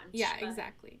dick munch. Yeah,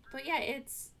 exactly. But yeah,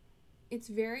 it's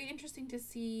very interesting to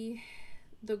see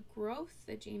the growth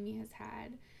that Jamie has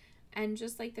had, and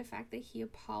just like the fact that he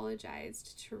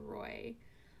apologized to Roy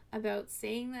about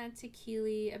saying that to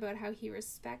Keeley, about how he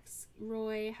respects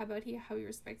Roy, how he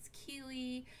respects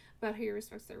Keeley, about how he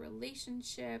respects their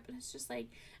relationship. And it's just like,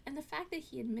 and the fact that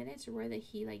he admitted to Roy that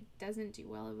he like doesn't do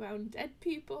well around dead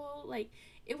people, like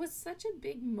it was such a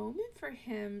big moment for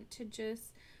him to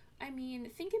just, I mean,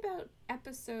 think about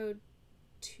episode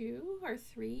 2 or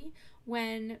 3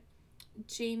 when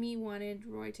Jamie wanted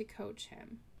Roy to coach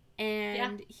him.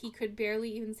 And he could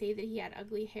barely even say that he had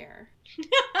ugly hair. He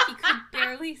could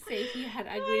barely say he had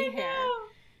ugly hair.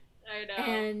 I know.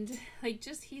 And like,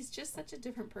 he's just such a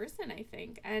different person, I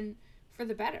think, and for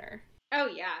the better. Oh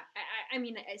yeah, I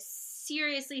mean, I'm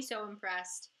seriously so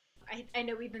impressed. I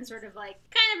know we've been sort of like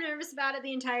kind of nervous about it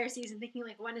the entire season, thinking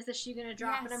like, when is the shoe gonna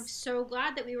drop? Yes. And I'm so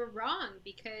glad that we were wrong,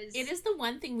 because it is the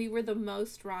one thing we were the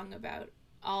most wrong about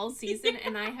all season,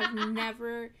 and I have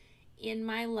never in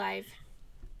my life,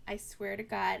 I swear to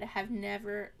God, have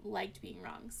never liked being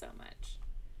wrong so much.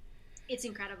 It's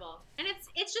incredible. And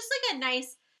it's just like a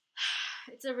nice,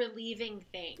 it's a relieving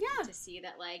thing to see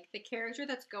that like the character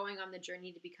that's going on the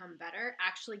journey to become better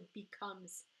actually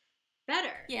becomes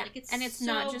better. Yeah, like, it's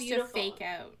not just beautiful. A fake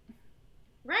out.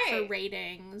 Right. For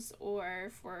ratings or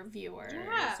for viewers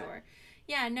or...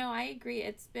 Yeah, no, I agree.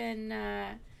 It's been,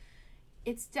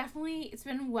 it's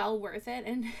been well worth it,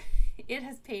 and it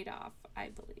has paid off, I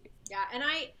believe. Yeah, and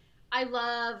I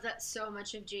love that so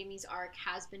much of Jamie's arc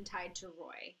has been tied to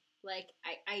Roy. Like,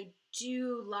 I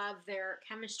do love their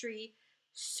chemistry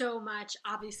so much.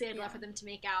 Obviously, I'd love for them to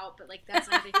make out, but, like, that's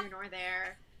neither here nor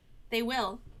there. They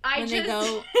will when they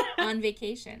go on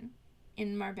vacation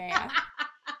in Marbella.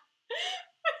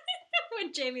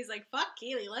 When Jamie's like, fuck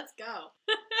Keeley, let's go.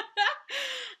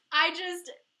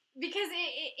 Because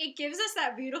it gives us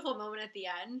that beautiful moment at the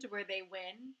end where they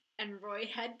win and Roy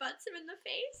headbutts him in the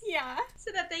face. Yeah.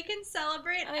 So that they can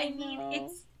celebrate. I mean,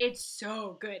 it's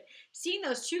so good. Seeing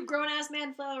those two grown-ass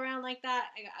men flail around like that,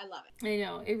 I love it. I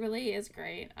know. It really is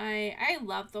great. I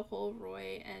love the whole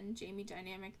Roy and Jamie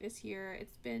dynamic this year.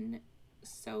 It's been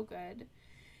so good.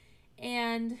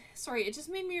 And, sorry, it just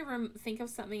made me think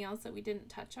of something else that we didn't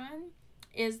touch on.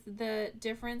 is the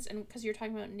difference, and because you're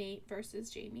talking about Nate versus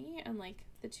Jamie and like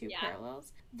the two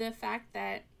parallels, the fact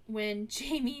that when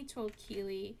Jamie told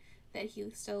Keely that he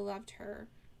still loved her,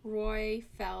 Roy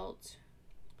felt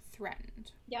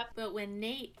threatened. Yep. But when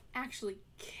Nate actually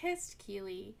kissed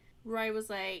Keely, Roy was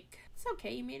like, it's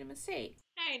okay, you made a mistake.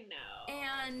 I know.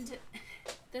 And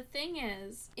the thing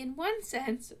is, in one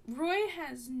sense, Roy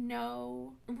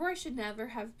should never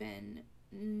have been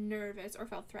nervous or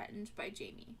felt threatened by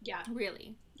Jamie. Yeah.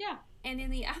 Really. Yeah. And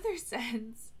in the other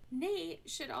sense, Nate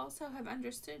should also have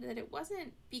understood that it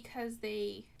wasn't because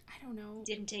they, I don't know,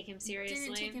 didn't take him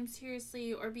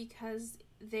seriously or because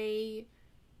they,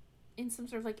 in some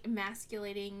sort of like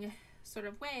emasculating sort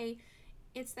of way,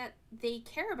 it's that they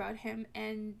care about him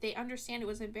and they understand it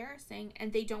was embarrassing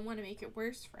and they don't want to make it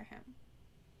worse for him.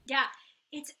 Yeah,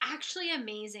 it's actually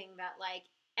amazing that like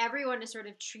everyone is sort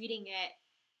of treating it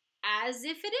as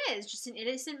if it is just an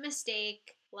innocent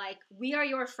mistake. Like, we are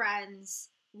your friends.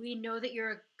 We know that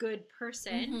you're a good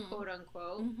person, quote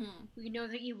unquote. We know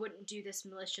that you wouldn't do this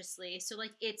maliciously, so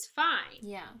like it's fine.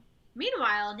 Yeah.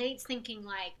 Meanwhile, Nate's thinking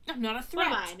like, I'm not a threat.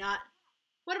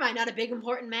 What am I, not a big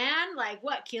important man? Like,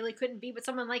 what, Keely couldn't be with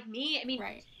someone like me? I mean,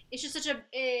 right. It's just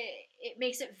it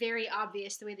makes it very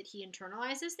obvious the way that he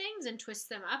internalizes things and twists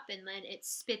them up, and then it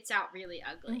spits out really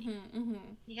ugly.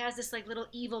 He has this, like, little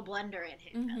evil blender in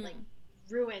him that, like,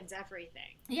 ruins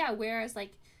everything. Yeah, whereas,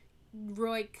 like,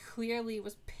 Roy clearly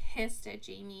was pissed at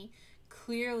Jamie,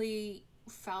 clearly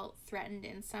felt threatened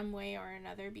in some way or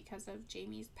another because of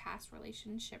Jamie's past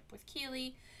relationship with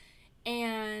Keely,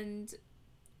 and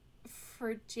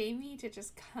for Jamie to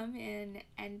just come in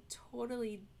and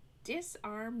totally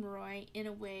disarm Roy in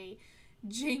a way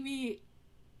Jamie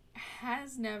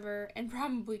has never and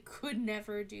probably could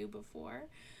never do before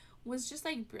was just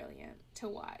like brilliant to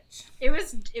watch. It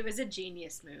was a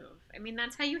genius move. I mean,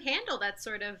 that's how you handle that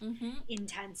sort of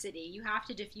intensity. You have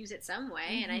to diffuse it some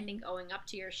way, and I think owing up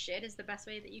to your shit is the best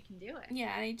way that you can do it.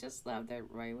 Yeah, and I just love that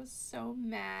Roy was so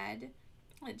mad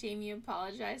that Jamie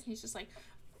apologized, and he's just like,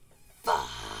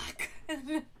 fuck, and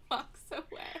then walks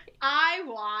away. I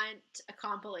want a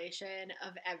compilation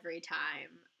of every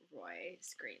time Roy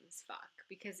screams fuck,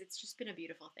 because it's just been a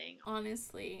beautiful thing.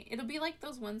 Honestly, it'll be like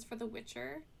those ones for The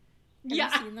Witcher. Have you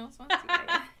seen those ones?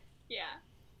 Yeah.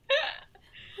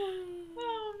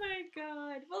 Oh my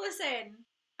god. Well, listen,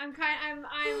 I'm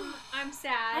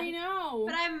sad. I know.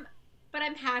 But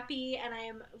I'm happy, and I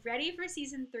am ready for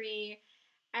season 3,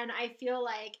 and I feel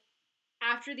like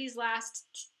after these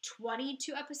last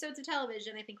 22 episodes of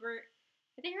television, I think we're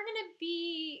gonna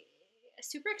be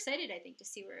super excited, I think, to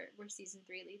see where season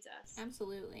 3 leads us.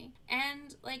 Absolutely.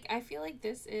 And like, I feel like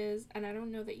this is, and I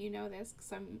don't know that you know this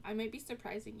because I might be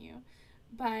surprising you,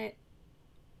 but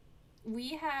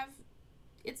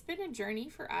it's been a journey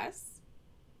for us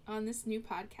on this new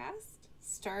podcast,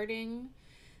 starting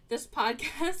this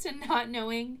podcast and not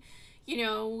knowing,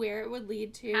 where it would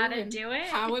lead to, how to do it,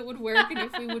 how it would work, and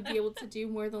if we would be able to do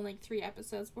more than like 3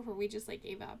 episodes before we just like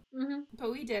gave up.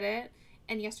 But we did it.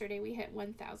 And yesterday we hit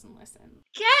 1,000 listens.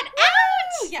 Get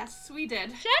out! Yes, we did.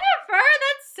 Jennifer,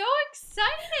 that's so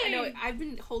exciting. I know, I've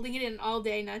been holding it in all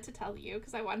day not to tell you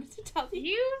because I wanted to tell you.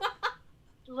 You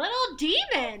little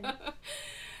demon.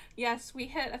 Yes, we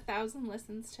hit 1,000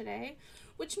 listens today,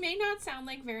 which may not sound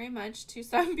like very much to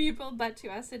some people, but to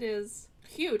us it is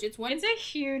huge. It's a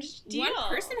huge deal. One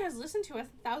person has listened to us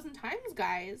 1,000 times,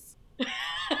 guys. It's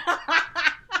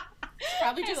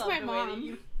probably just my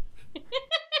mom.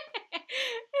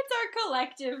 It's our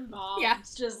collective mom. Yeah.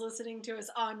 Just listening to us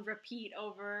on repeat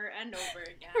over and over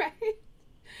again. Right.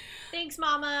 Thanks,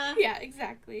 Mama. Yeah,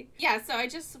 exactly. Yeah, so I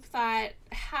just thought,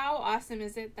 how awesome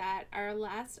is it that our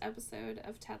last episode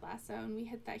of Ted Lasso, and we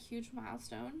hit that huge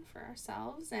milestone for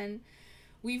ourselves, and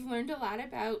we've learned a lot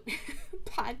about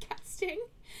podcasting.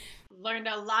 Learned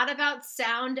a lot about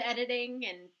sound editing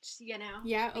and,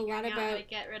 yeah, a lot about how to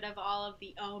get rid of all of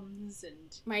the ums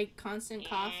and my constant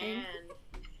coughing.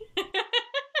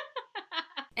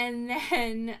 And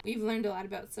then we've learned a lot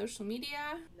about social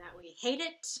media. That we hate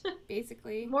it.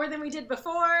 Basically. More than we did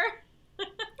before.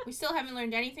 We still haven't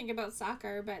learned anything about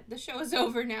soccer, but the show is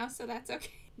over now, so that's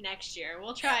okay. Next year.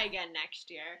 We'll try again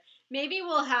next year. Maybe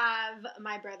we'll have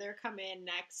my brother come in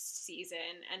next season,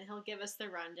 and he'll give us the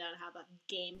rundown how the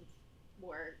game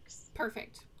works.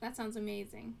 Perfect. That sounds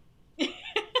amazing. See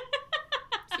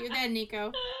you then,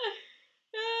 Nico.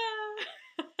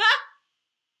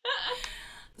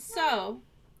 So,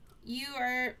 you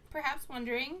are perhaps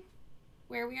wondering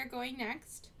where we are going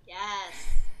next. Yes.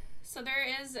 So there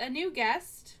is a new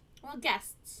guests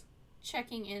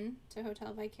checking in to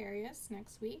Hotel Vicarious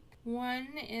next week. One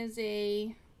is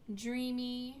a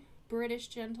dreamy British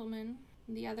gentleman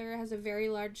The other has a very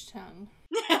large tongue.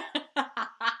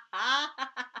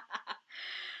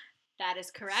 That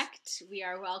is correct. We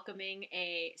are welcoming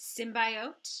a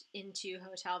symbiote into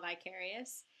Hotel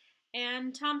Vicarious,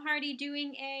 and Tom Hardy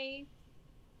doing a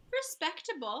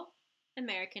respectable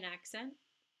American accent.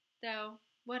 Though,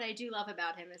 what I do love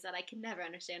about him is that I can never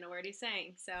understand a word he's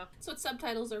saying, so. That's what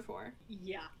subtitles are for.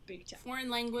 Yeah, big time.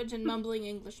 Foreign language and mumbling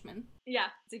Englishmen. Yeah,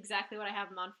 it's exactly what I have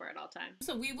him on for at all times.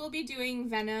 So we will be doing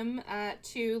Venom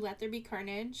 2, Let There Be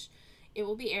Carnage. It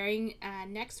will be airing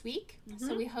next week,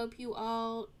 so we hope you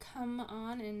all come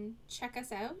on and check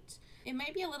us out. It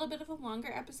might be a little bit of a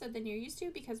longer episode than you're used to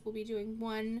because we'll be doing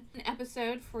one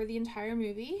episode for the entire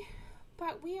movie,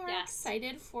 but we are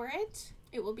excited for it.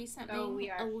 It will be something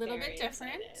a little bit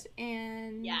different,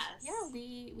 and yeah,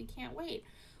 we can't wait.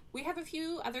 We have a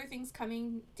few other things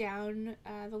coming down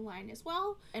the line as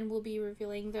well, and we'll be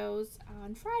revealing those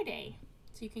on Friday.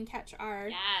 So you can catch our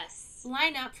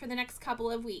lineup for the next couple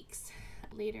of weeks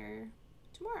later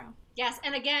tomorrow. Yes,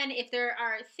 and again, if there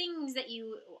are things that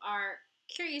you are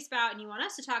curious about and you want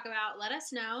us to talk about, let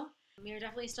us know. We are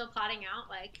definitely still plotting out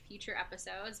like future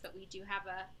episodes, but we do have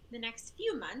the next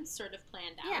few months sort of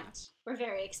planned out. Yeah. We're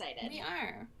very excited. We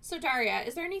are. So Daria,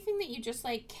 is there anything that you just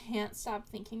like can't stop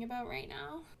thinking about right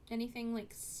now? Anything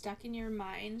like stuck in your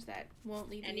mind that won't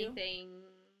leave you? Anything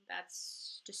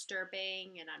that's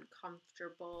disturbing and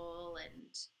uncomfortable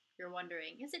and you're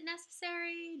wondering, is it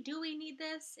necessary? Do we need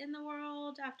this in the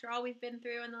world after all we've been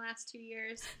through in the last 2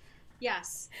 years?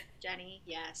 Yes, Jenny,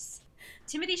 yes.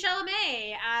 Timothée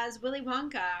Chalamet as Willy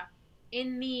Wonka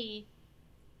in the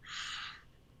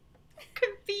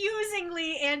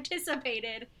confusingly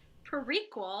anticipated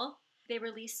prequel. They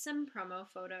released some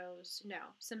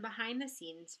some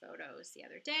behind-the-scenes photos the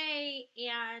other day,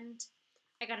 and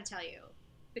I gotta tell you,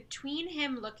 between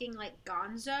him looking like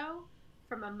Gonzo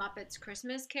from A Muppet's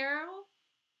Christmas Carol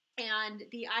and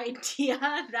the idea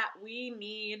that we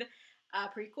need a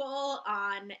prequel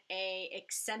on a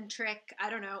eccentric,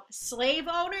 slave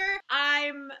owner,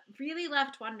 I'm really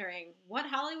left wondering what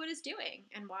Hollywood is doing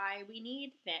and why we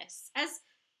need this. As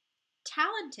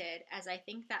talented as I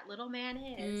think that little man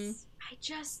is,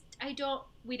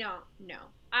 we don't know.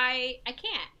 I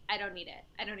can't. I don't need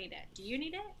it. Do you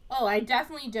need it? Oh, I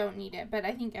definitely don't need it, but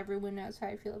I think everyone knows how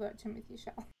I feel about Timothée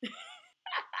Chalamet.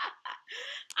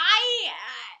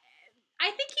 I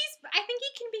think he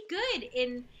can be good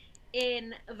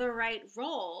in the right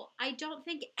role. I don't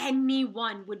think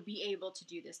anyone would be able to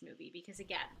do this movie because,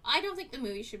 again, I don't think the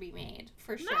movie should be made,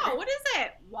 for sure. No, what is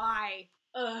it? Why?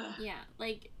 Ugh. Yeah,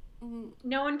 like...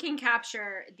 No one can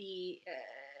capture the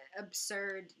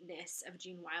absurdness of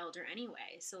Gene Wilder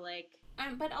anyway, so, like...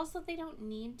 But also they don't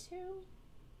need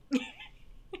to.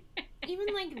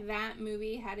 Even, like, that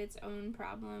movie had its own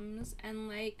problems, and,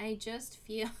 like, I just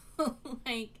feel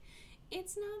like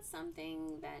it's not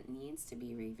something that needs to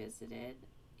be revisited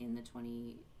in the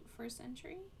 21st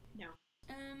century. No.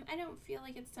 I don't feel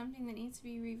like it's something that needs to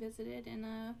be revisited in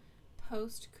a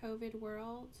post-COVID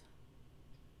world.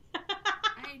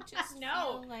 I just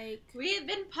feel like... We have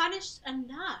been punished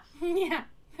enough. Yeah,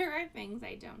 there are things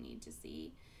I don't need to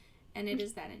see, and it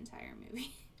is that entire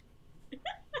movie.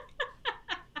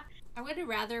 I would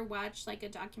rather watch, like, a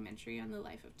documentary on the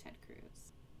life of Ted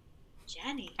Cruz.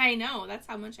 Jenny. I know, that's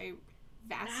how much I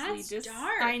vastly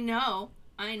dark. I know.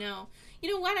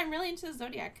 You know what? I'm really into the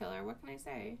Zodiac Killer. What can I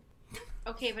say?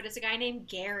 Okay, but it's a guy named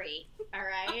Gary, all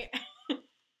right?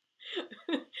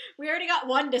 We already got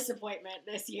one disappointment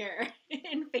this year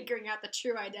in figuring out the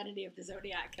true identity of the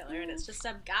Zodiac Killer, and it's just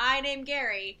some guy named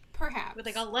Gary. Perhaps. With,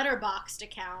 like, a Letterboxd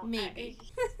account. Maybe.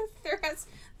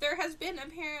 There has been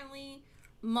apparently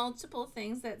multiple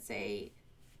things that say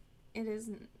it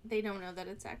isn't. They don't know that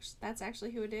that's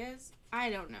actually who it is. I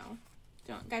don't know.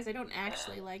 I don't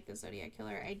actually like the Zodiac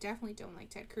Killer. I definitely don't like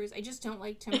Ted Cruz. I just don't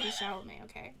like Timothée Chalamet,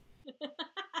 okay?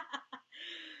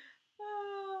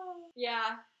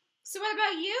 Yeah. So what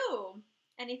about you?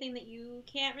 Anything that you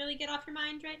can't really get off your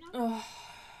mind right now? Oh,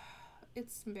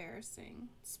 it's embarrassing.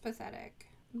 It's pathetic.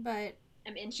 But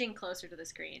I'm inching closer to the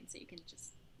screen so you can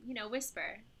just,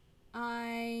 whisper.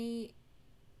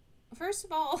 First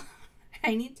of all,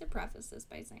 I need to preface this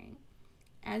by saying,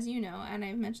 as you know, and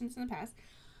I've mentioned this in the past,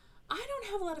 I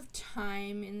don't have a lot of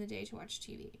time in the day to watch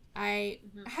TV. I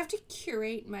have to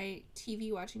curate my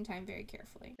TV watching time very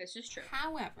carefully. This is true.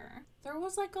 However, there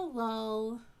was like a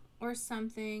lull or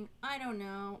something, I don't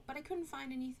know, but I couldn't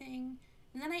find anything.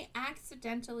 And then I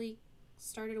accidentally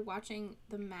started watching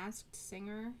The Masked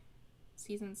Singer,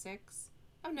 season 6.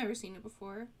 I've never seen it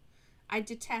before. I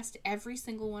detest every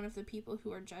single one of the people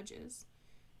who are judges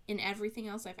in everything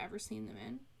else I've ever seen them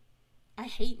in. I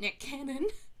hate Nick Cannon.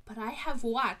 but I have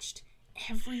watched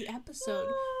every episode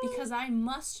because I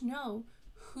must know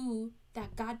who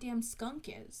that goddamn skunk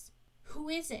is. Who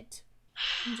is it?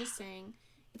 I'm just saying,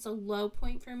 it's a low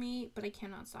point for me, but I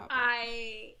cannot stop it.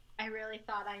 I really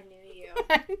thought I knew you.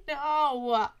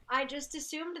 No. I just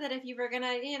assumed that if you were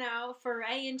gonna,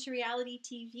 foray into reality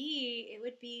TV, it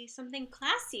would be something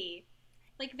classy.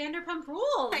 Like Vanderpump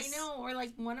Rules. I know, or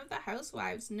like one of the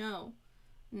housewives. No,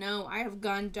 I have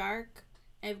gone dark.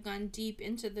 I've gone deep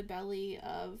into the belly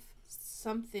of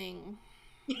something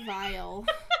vile.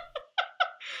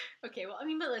 Okay, well,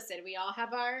 but listen, we all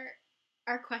have our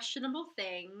questionable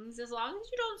things. As long as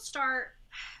you don't start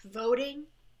voting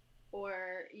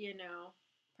or,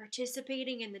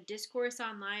 participating in the discourse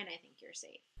online, I think you're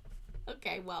safe.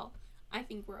 Okay, well, I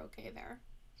think we're okay there.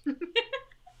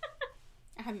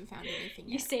 I haven't found anything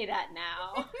yet. You say that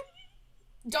now.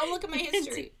 Don't look at my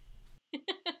history.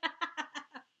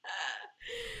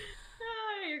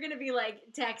 You're going to be like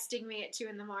texting me at 2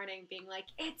 a.m. being like,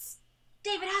 it's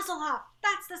David Hasselhoff.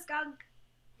 That's the skunk.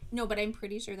 No, but I'm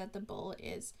pretty sure that the bull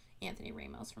is Anthony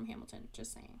Ramos from Hamilton.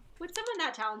 Just saying. Would someone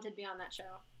that talented be on that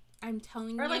show? I'm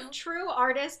telling you. Or like true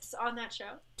artists on that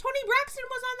show? Toni Braxton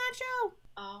was on that show.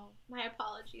 Oh, my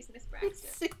apologies, Miss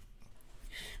Braxton.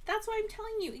 That's why I'm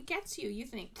telling you. It gets you. You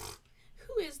think,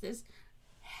 who is this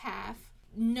half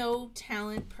no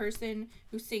talent person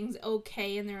who sings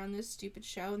okay and they're on this stupid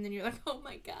show? And then you're like, oh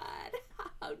my God,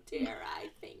 how dare I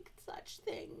think such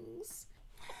things?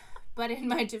 But in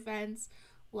my defense,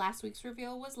 last week's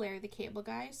reveal was Larry the Cable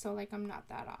Guy, so like I'm not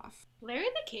that off. Larry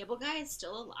the Cable Guy is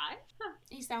still alive? Huh.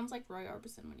 He sounds like Roy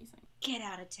Orbison when he sings. Get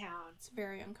out of town. It's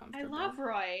very uncomfortable. I love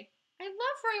Roy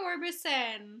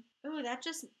Orbison. Ooh, that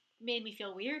just made me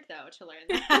feel weird though to learn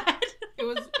that.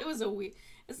 it was a weird.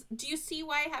 Do you see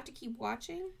why I have to keep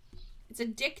watching? It's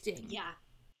addicting. Yeah,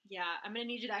 I'm gonna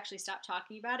need you to actually stop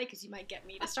talking about it because you might get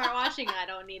me to start watching. I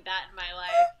don't need that in my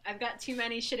life. I've got too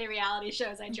many shitty reality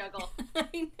shows I juggle. I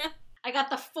know. I got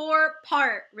the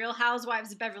 4-part Real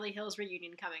Housewives of Beverly Hills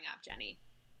reunion coming up, Jenny.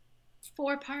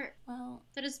 4-part. Well,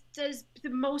 that is the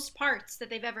most parts that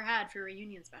they've ever had for a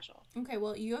reunion special. Okay,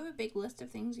 well, you have a big list of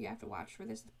things you have to watch for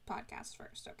this podcast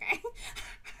first, okay?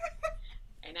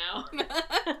 I know.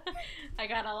 I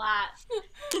got a lot.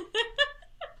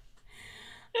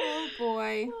 Oh,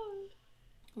 boy.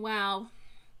 Wow.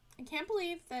 I can't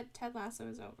believe that Ted Lasso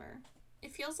is over.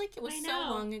 It feels like it was so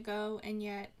long ago, and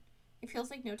yet it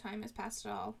feels like no time has passed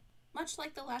at all. Much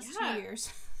like the last 2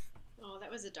 years. Oh,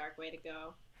 that was a dark way to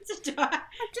go. I'm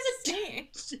just saying.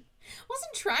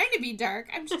 Wasn't trying to be dark.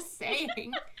 I'm just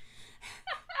saying.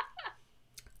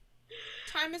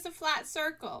 Time is a flat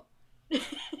circle.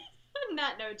 On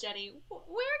that note, Jenny,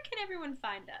 where can everyone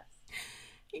find us?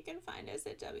 You can find us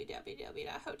at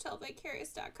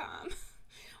www.hotelvicarious.com.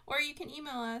 Or you can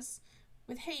email us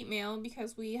with hate mail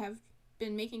because we have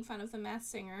been making fun of the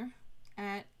Masked Singer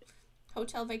at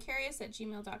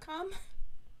hotelvicarious@gmail.com.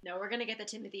 No, we're going to get the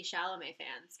Timothée Chalamet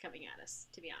fans coming at us,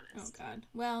 to be honest. Oh, God.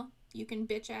 Well, you can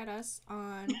bitch at us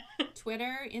on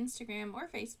Twitter, Instagram, or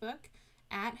Facebook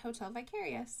at Hotel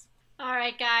Vicarious. All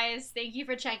right, guys. Thank you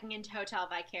for checking into Hotel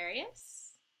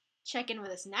Vicarious. Check in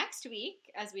with us next week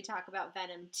as we talk about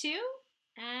Venom 2.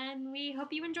 And we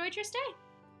hope you enjoyed your stay.